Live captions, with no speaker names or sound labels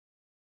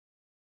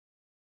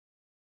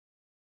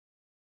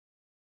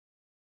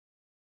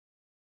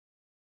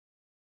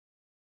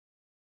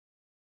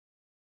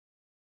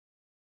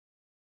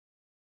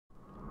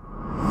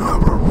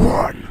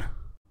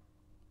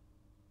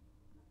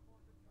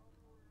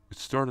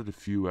started a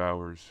few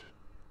hours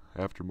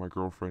after my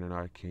girlfriend and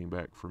I came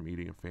back from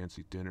eating a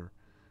fancy dinner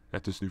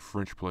at this new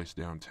French place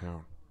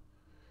downtown.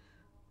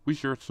 We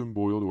shared some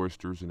boiled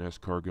oysters and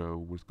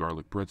escargot with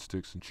garlic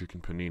breadsticks and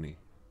chicken panini.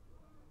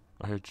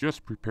 I had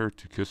just prepared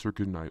to kiss her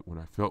goodnight when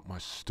I felt my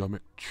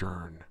stomach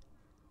churn.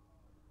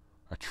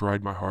 I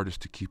tried my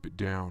hardest to keep it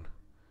down,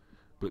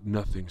 but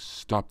nothing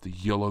stopped the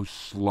yellow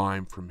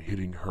slime from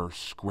hitting her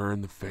square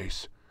in the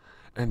face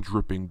and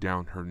dripping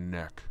down her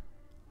neck.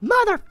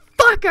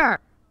 Motherfucker!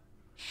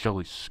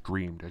 Shelley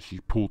screamed as she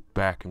pulled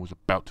back and was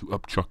about to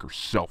upchuck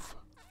herself.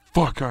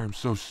 Fuck, I am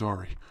so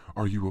sorry.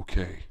 Are you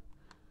okay?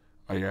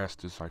 I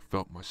asked as I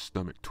felt my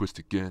stomach twist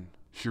again.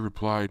 She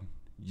replied,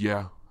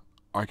 yeah,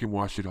 I can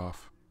wash it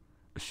off,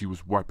 as she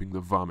was wiping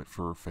the vomit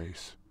for her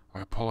face.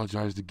 I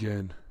apologized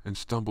again and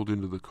stumbled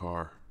into the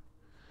car.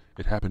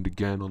 It happened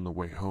again on the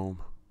way home.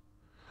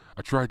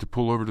 I tried to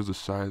pull over to the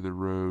side of the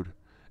road,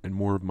 and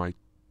more of my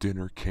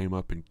dinner came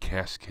up and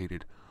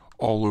cascaded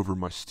all over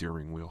my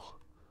steering wheel.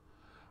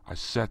 I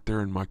sat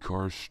there in my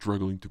car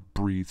struggling to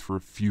breathe for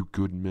a few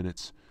good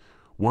minutes,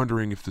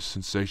 wondering if the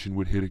sensation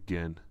would hit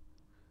again.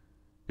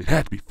 It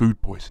had to be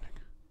food poisoning.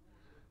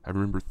 I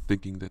remember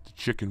thinking that the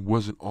chicken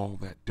wasn't all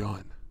that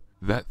done.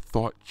 That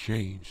thought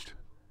changed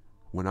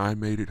when I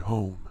made it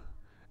home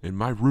and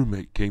my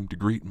roommate came to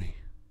greet me.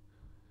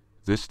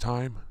 This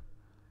time,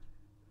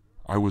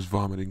 I was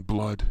vomiting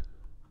blood,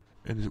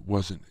 and it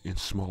wasn't in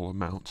small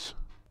amounts.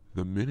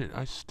 The minute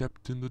I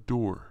stepped in the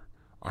door,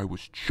 I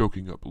was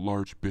choking up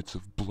large bits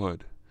of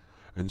blood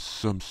and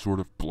some sort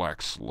of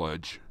black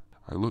sludge.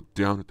 I looked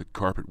down at the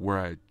carpet where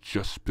I had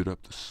just spit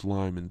up the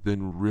slime and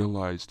then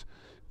realized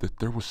that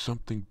there was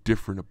something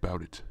different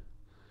about it.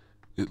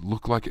 It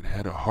looked like it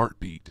had a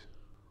heartbeat.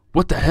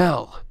 What the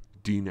hell?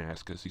 Dean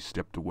asked as he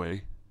stepped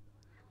away.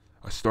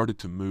 I started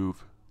to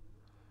move.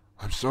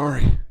 I'm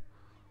sorry.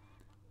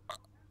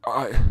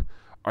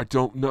 I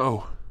don't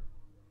know,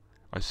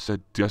 I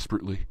said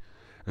desperately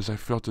as I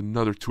felt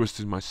another twist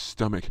in my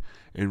stomach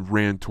and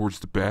ran towards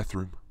the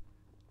bathroom.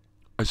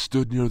 I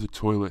stood near the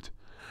toilet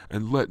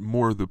and let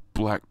more of the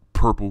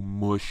black-purple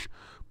mush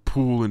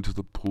pool into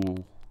the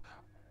pool.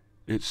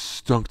 It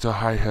stunk to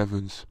high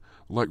heavens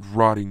like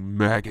rotting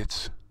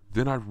maggots.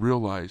 Then I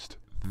realized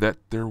that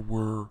there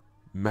were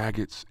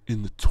maggots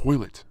in the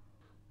toilet.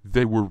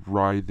 They were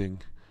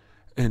writhing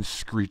and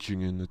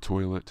screeching in the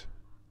toilet,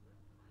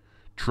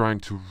 trying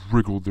to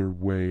wriggle their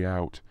way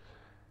out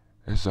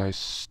as I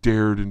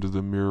stared into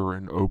the mirror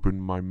and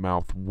opened my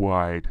mouth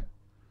wide.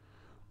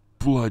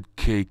 Blood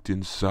caked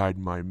inside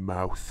my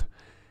mouth,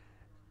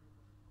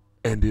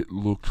 and it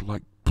looked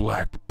like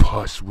black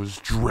pus was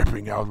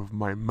dripping out of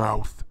my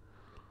mouth.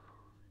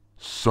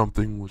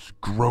 Something was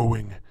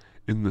growing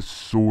in the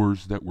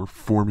sores that were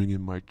forming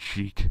in my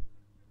cheek.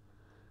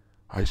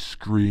 I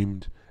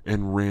screamed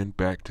and ran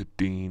back to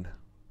Dean.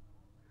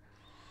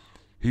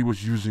 He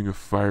was using a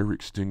fire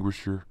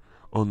extinguisher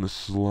on the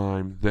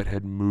slime that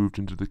had moved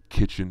into the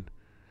kitchen,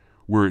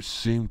 where it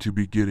seemed to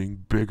be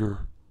getting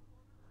bigger.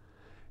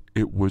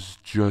 It was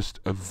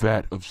just a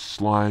vat of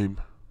slime,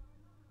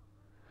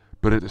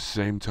 but at the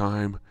same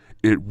time,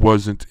 it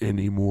wasn't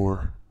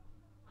anymore.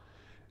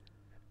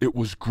 It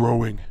was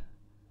growing,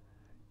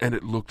 and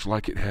it looked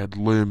like it had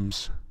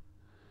limbs.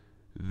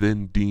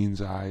 Then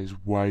Dean's eyes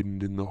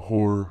widened in the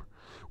horror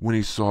when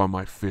he saw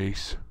my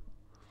face.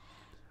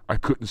 I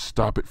couldn't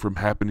stop it from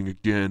happening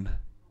again.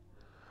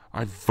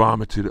 I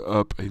vomited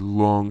up a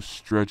long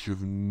stretch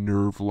of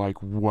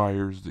nerve-like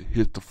wires that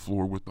hit the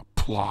floor with a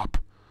plop.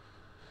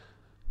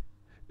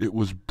 It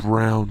was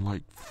brown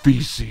like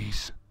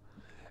feces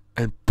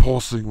and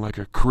pulsing like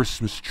a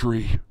Christmas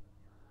tree.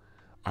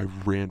 I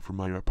ran from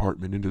my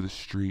apartment into the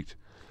street.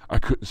 I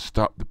couldn't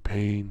stop the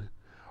pain.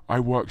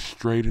 I walked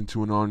straight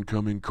into an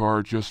oncoming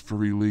car just for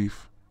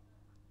relief.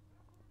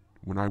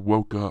 When I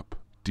woke up,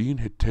 Dean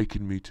had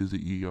taken me to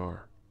the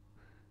ER.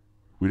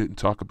 We didn't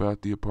talk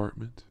about the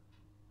apartment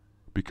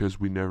because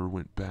we never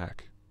went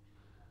back.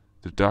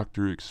 The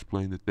doctor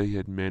explained that they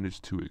had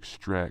managed to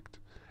extract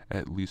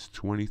at least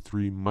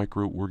 23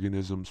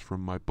 microorganisms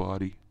from my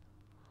body,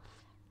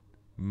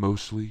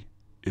 mostly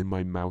in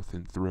my mouth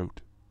and throat.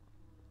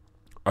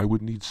 I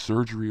would need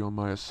surgery on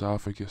my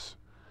esophagus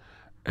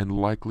and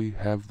likely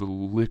have the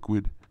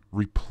liquid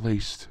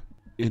replaced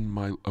in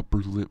my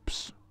upper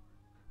lips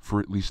for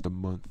at least a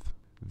month.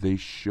 They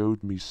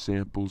showed me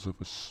samples of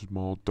a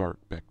small dark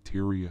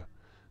bacteria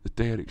that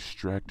they had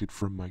extracted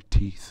from my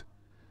teeth,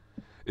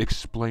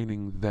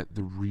 explaining that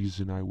the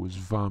reason I was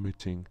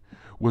vomiting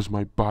was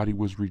my body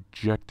was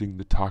rejecting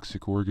the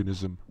toxic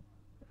organism.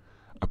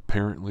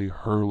 Apparently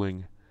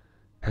hurling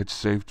had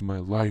saved my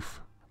life.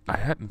 I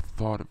hadn't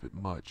thought of it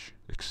much,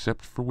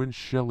 except for when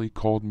Shelley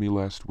called me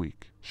last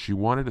week. She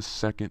wanted a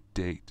second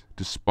date,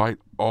 despite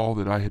all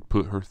that I had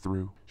put her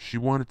through. She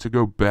wanted to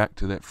go back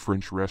to that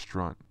French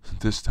restaurant.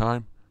 This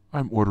time,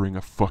 I'm ordering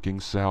a fucking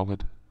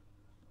salad.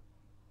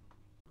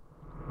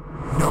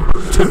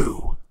 Number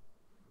 2.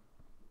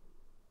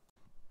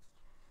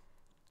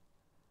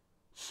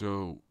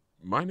 So,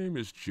 my name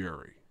is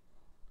Jerry,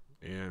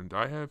 and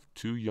I have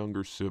 2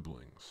 younger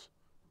siblings,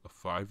 a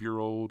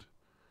 5-year-old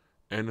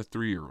and a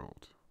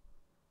 3-year-old.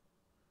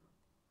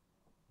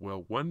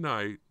 Well, one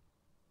night,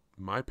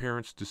 my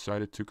parents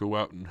decided to go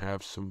out and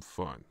have some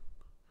fun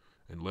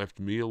and left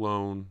me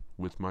alone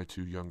with my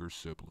 2 younger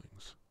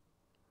siblings.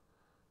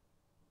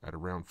 At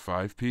around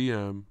 5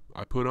 p.m.,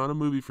 I put on a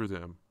movie for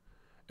them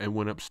and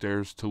went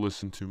upstairs to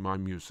listen to my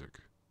music.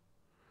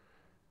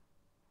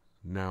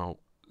 Now,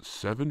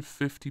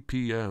 7:50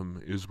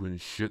 p.m. is when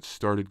shit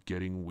started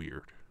getting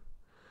weird.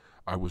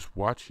 I was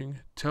watching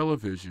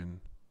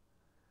television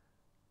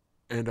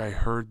and I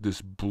heard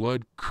this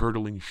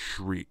blood-curdling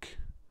shriek.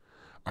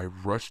 I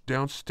rushed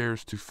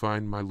downstairs to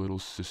find my little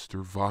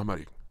sister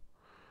vomiting.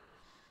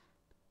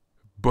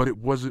 But it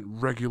wasn't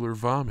regular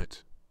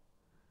vomit.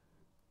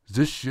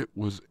 This shit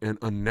was an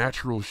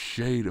unnatural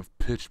shade of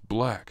pitch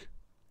black.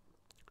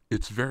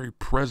 Its very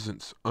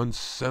presence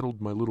unsettled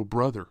my little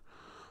brother,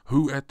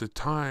 who at the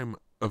time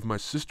of my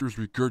sister's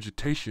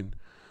regurgitation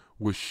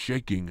was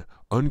shaking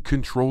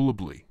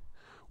uncontrollably.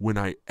 When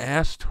I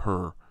asked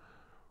her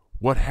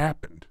what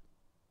happened,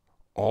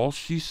 all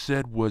she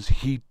said was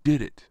he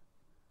did it.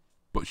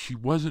 But she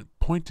wasn't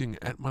pointing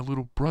at my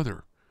little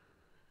brother.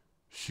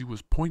 She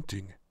was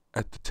pointing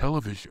at the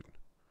television,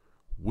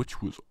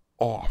 which was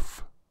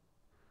off.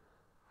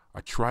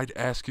 I tried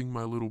asking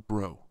my little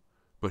bro,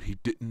 but he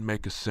didn't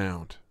make a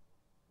sound.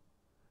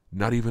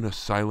 Not even a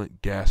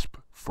silent gasp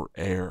for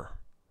air.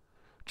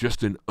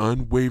 Just an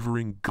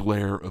unwavering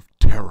glare of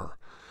terror,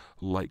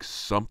 like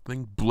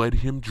something bled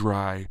him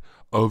dry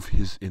of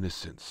his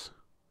innocence.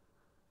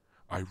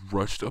 I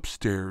rushed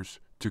upstairs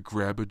to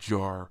grab a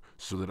jar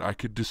so that I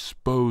could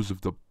dispose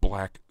of the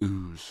black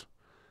ooze.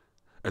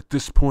 At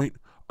this point,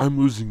 I'm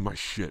losing my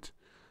shit.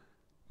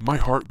 My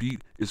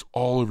heartbeat is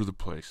all over the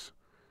place.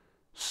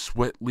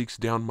 Sweat leaks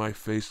down my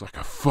face like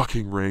a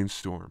fucking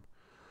rainstorm.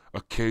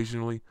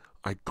 Occasionally,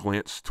 I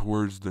glance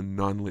towards the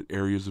non-lit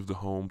areas of the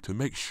home to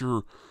make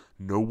sure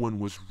no one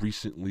was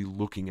recently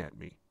looking at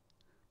me.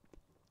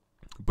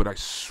 But I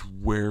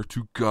swear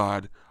to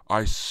God,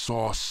 I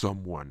saw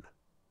someone.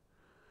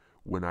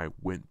 When I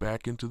went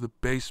back into the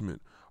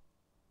basement,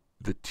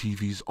 the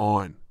TV's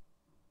on,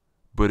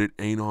 but it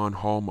ain't on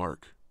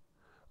Hallmark.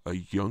 A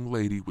young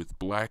lady with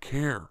black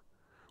hair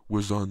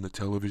was on the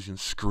television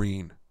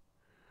screen.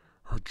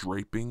 Her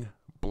draping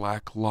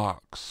black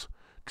locks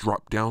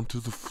dropped down to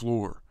the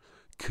floor,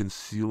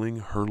 concealing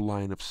her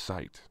line of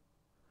sight.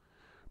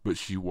 But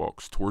she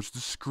walks towards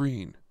the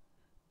screen,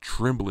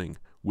 trembling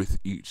with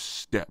each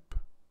step.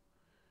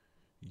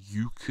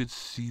 You could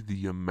see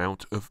the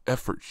amount of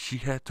effort she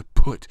had to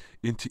put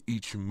into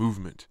each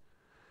movement,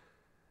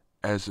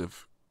 as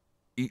if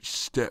each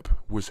step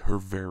was her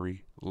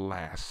very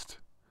last.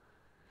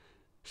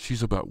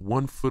 She's about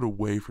 1 foot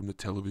away from the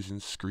television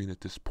screen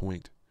at this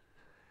point,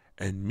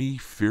 and me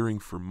fearing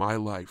for my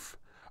life,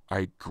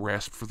 I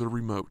grasp for the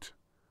remote,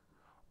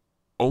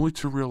 only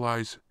to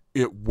realize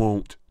it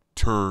won't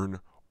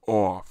turn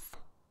off.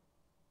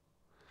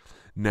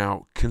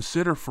 Now,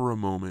 consider for a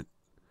moment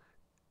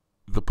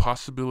the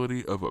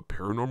possibility of a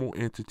paranormal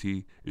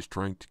entity is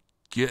trying to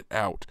get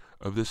out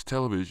of this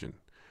television,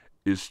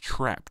 is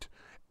trapped,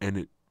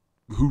 and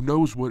who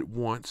knows what it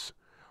wants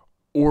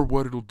or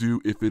what it'll do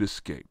if it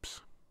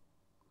escapes.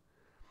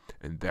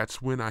 And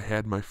that's when I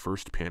had my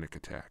first panic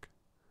attack.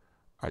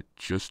 I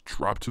just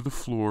dropped to the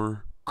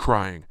floor,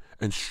 crying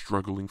and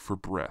struggling for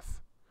breath.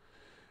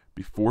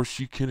 Before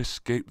she can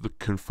escape the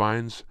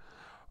confines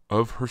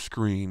of her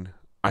screen,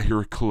 I hear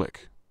a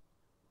click.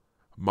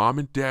 Mom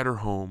and Dad are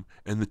home,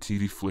 and the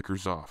TV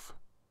flickers off,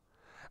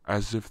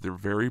 as if their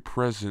very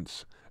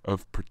presence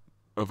of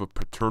a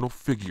paternal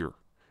figure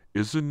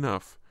is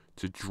enough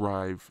to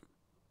drive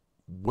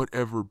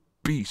whatever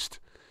beast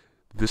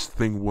this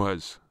thing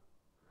was.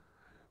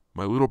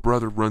 My little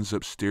brother runs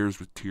upstairs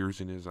with tears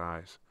in his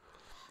eyes.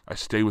 I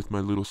stay with my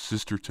little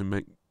sister to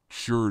make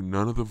sure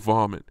none of the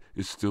vomit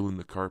is still in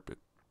the carpet.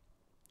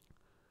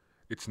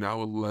 It's now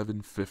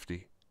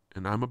 11:50,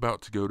 and I'm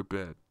about to go to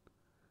bed.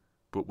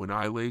 But when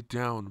I lay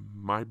down,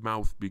 my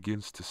mouth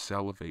begins to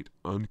salivate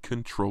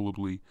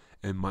uncontrollably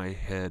and my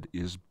head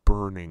is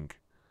burning.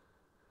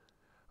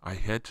 I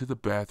head to the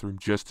bathroom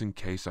just in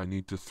case I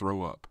need to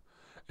throw up.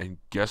 And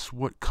guess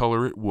what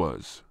color it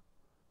was?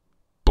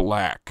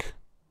 Black.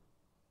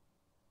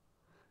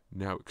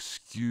 Now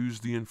excuse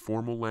the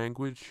informal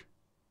language.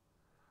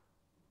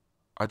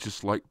 I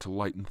just like to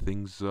lighten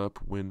things up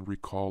when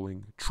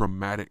recalling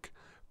traumatic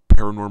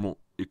paranormal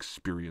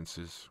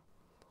experiences.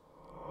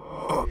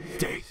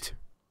 Update.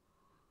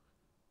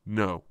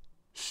 No,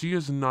 she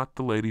is not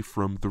the lady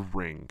from The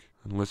Ring,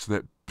 unless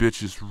that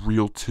bitch is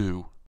real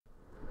too.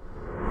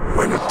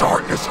 When the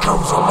darkness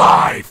comes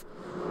alive,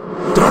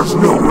 there's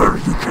nowhere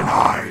you can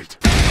hide.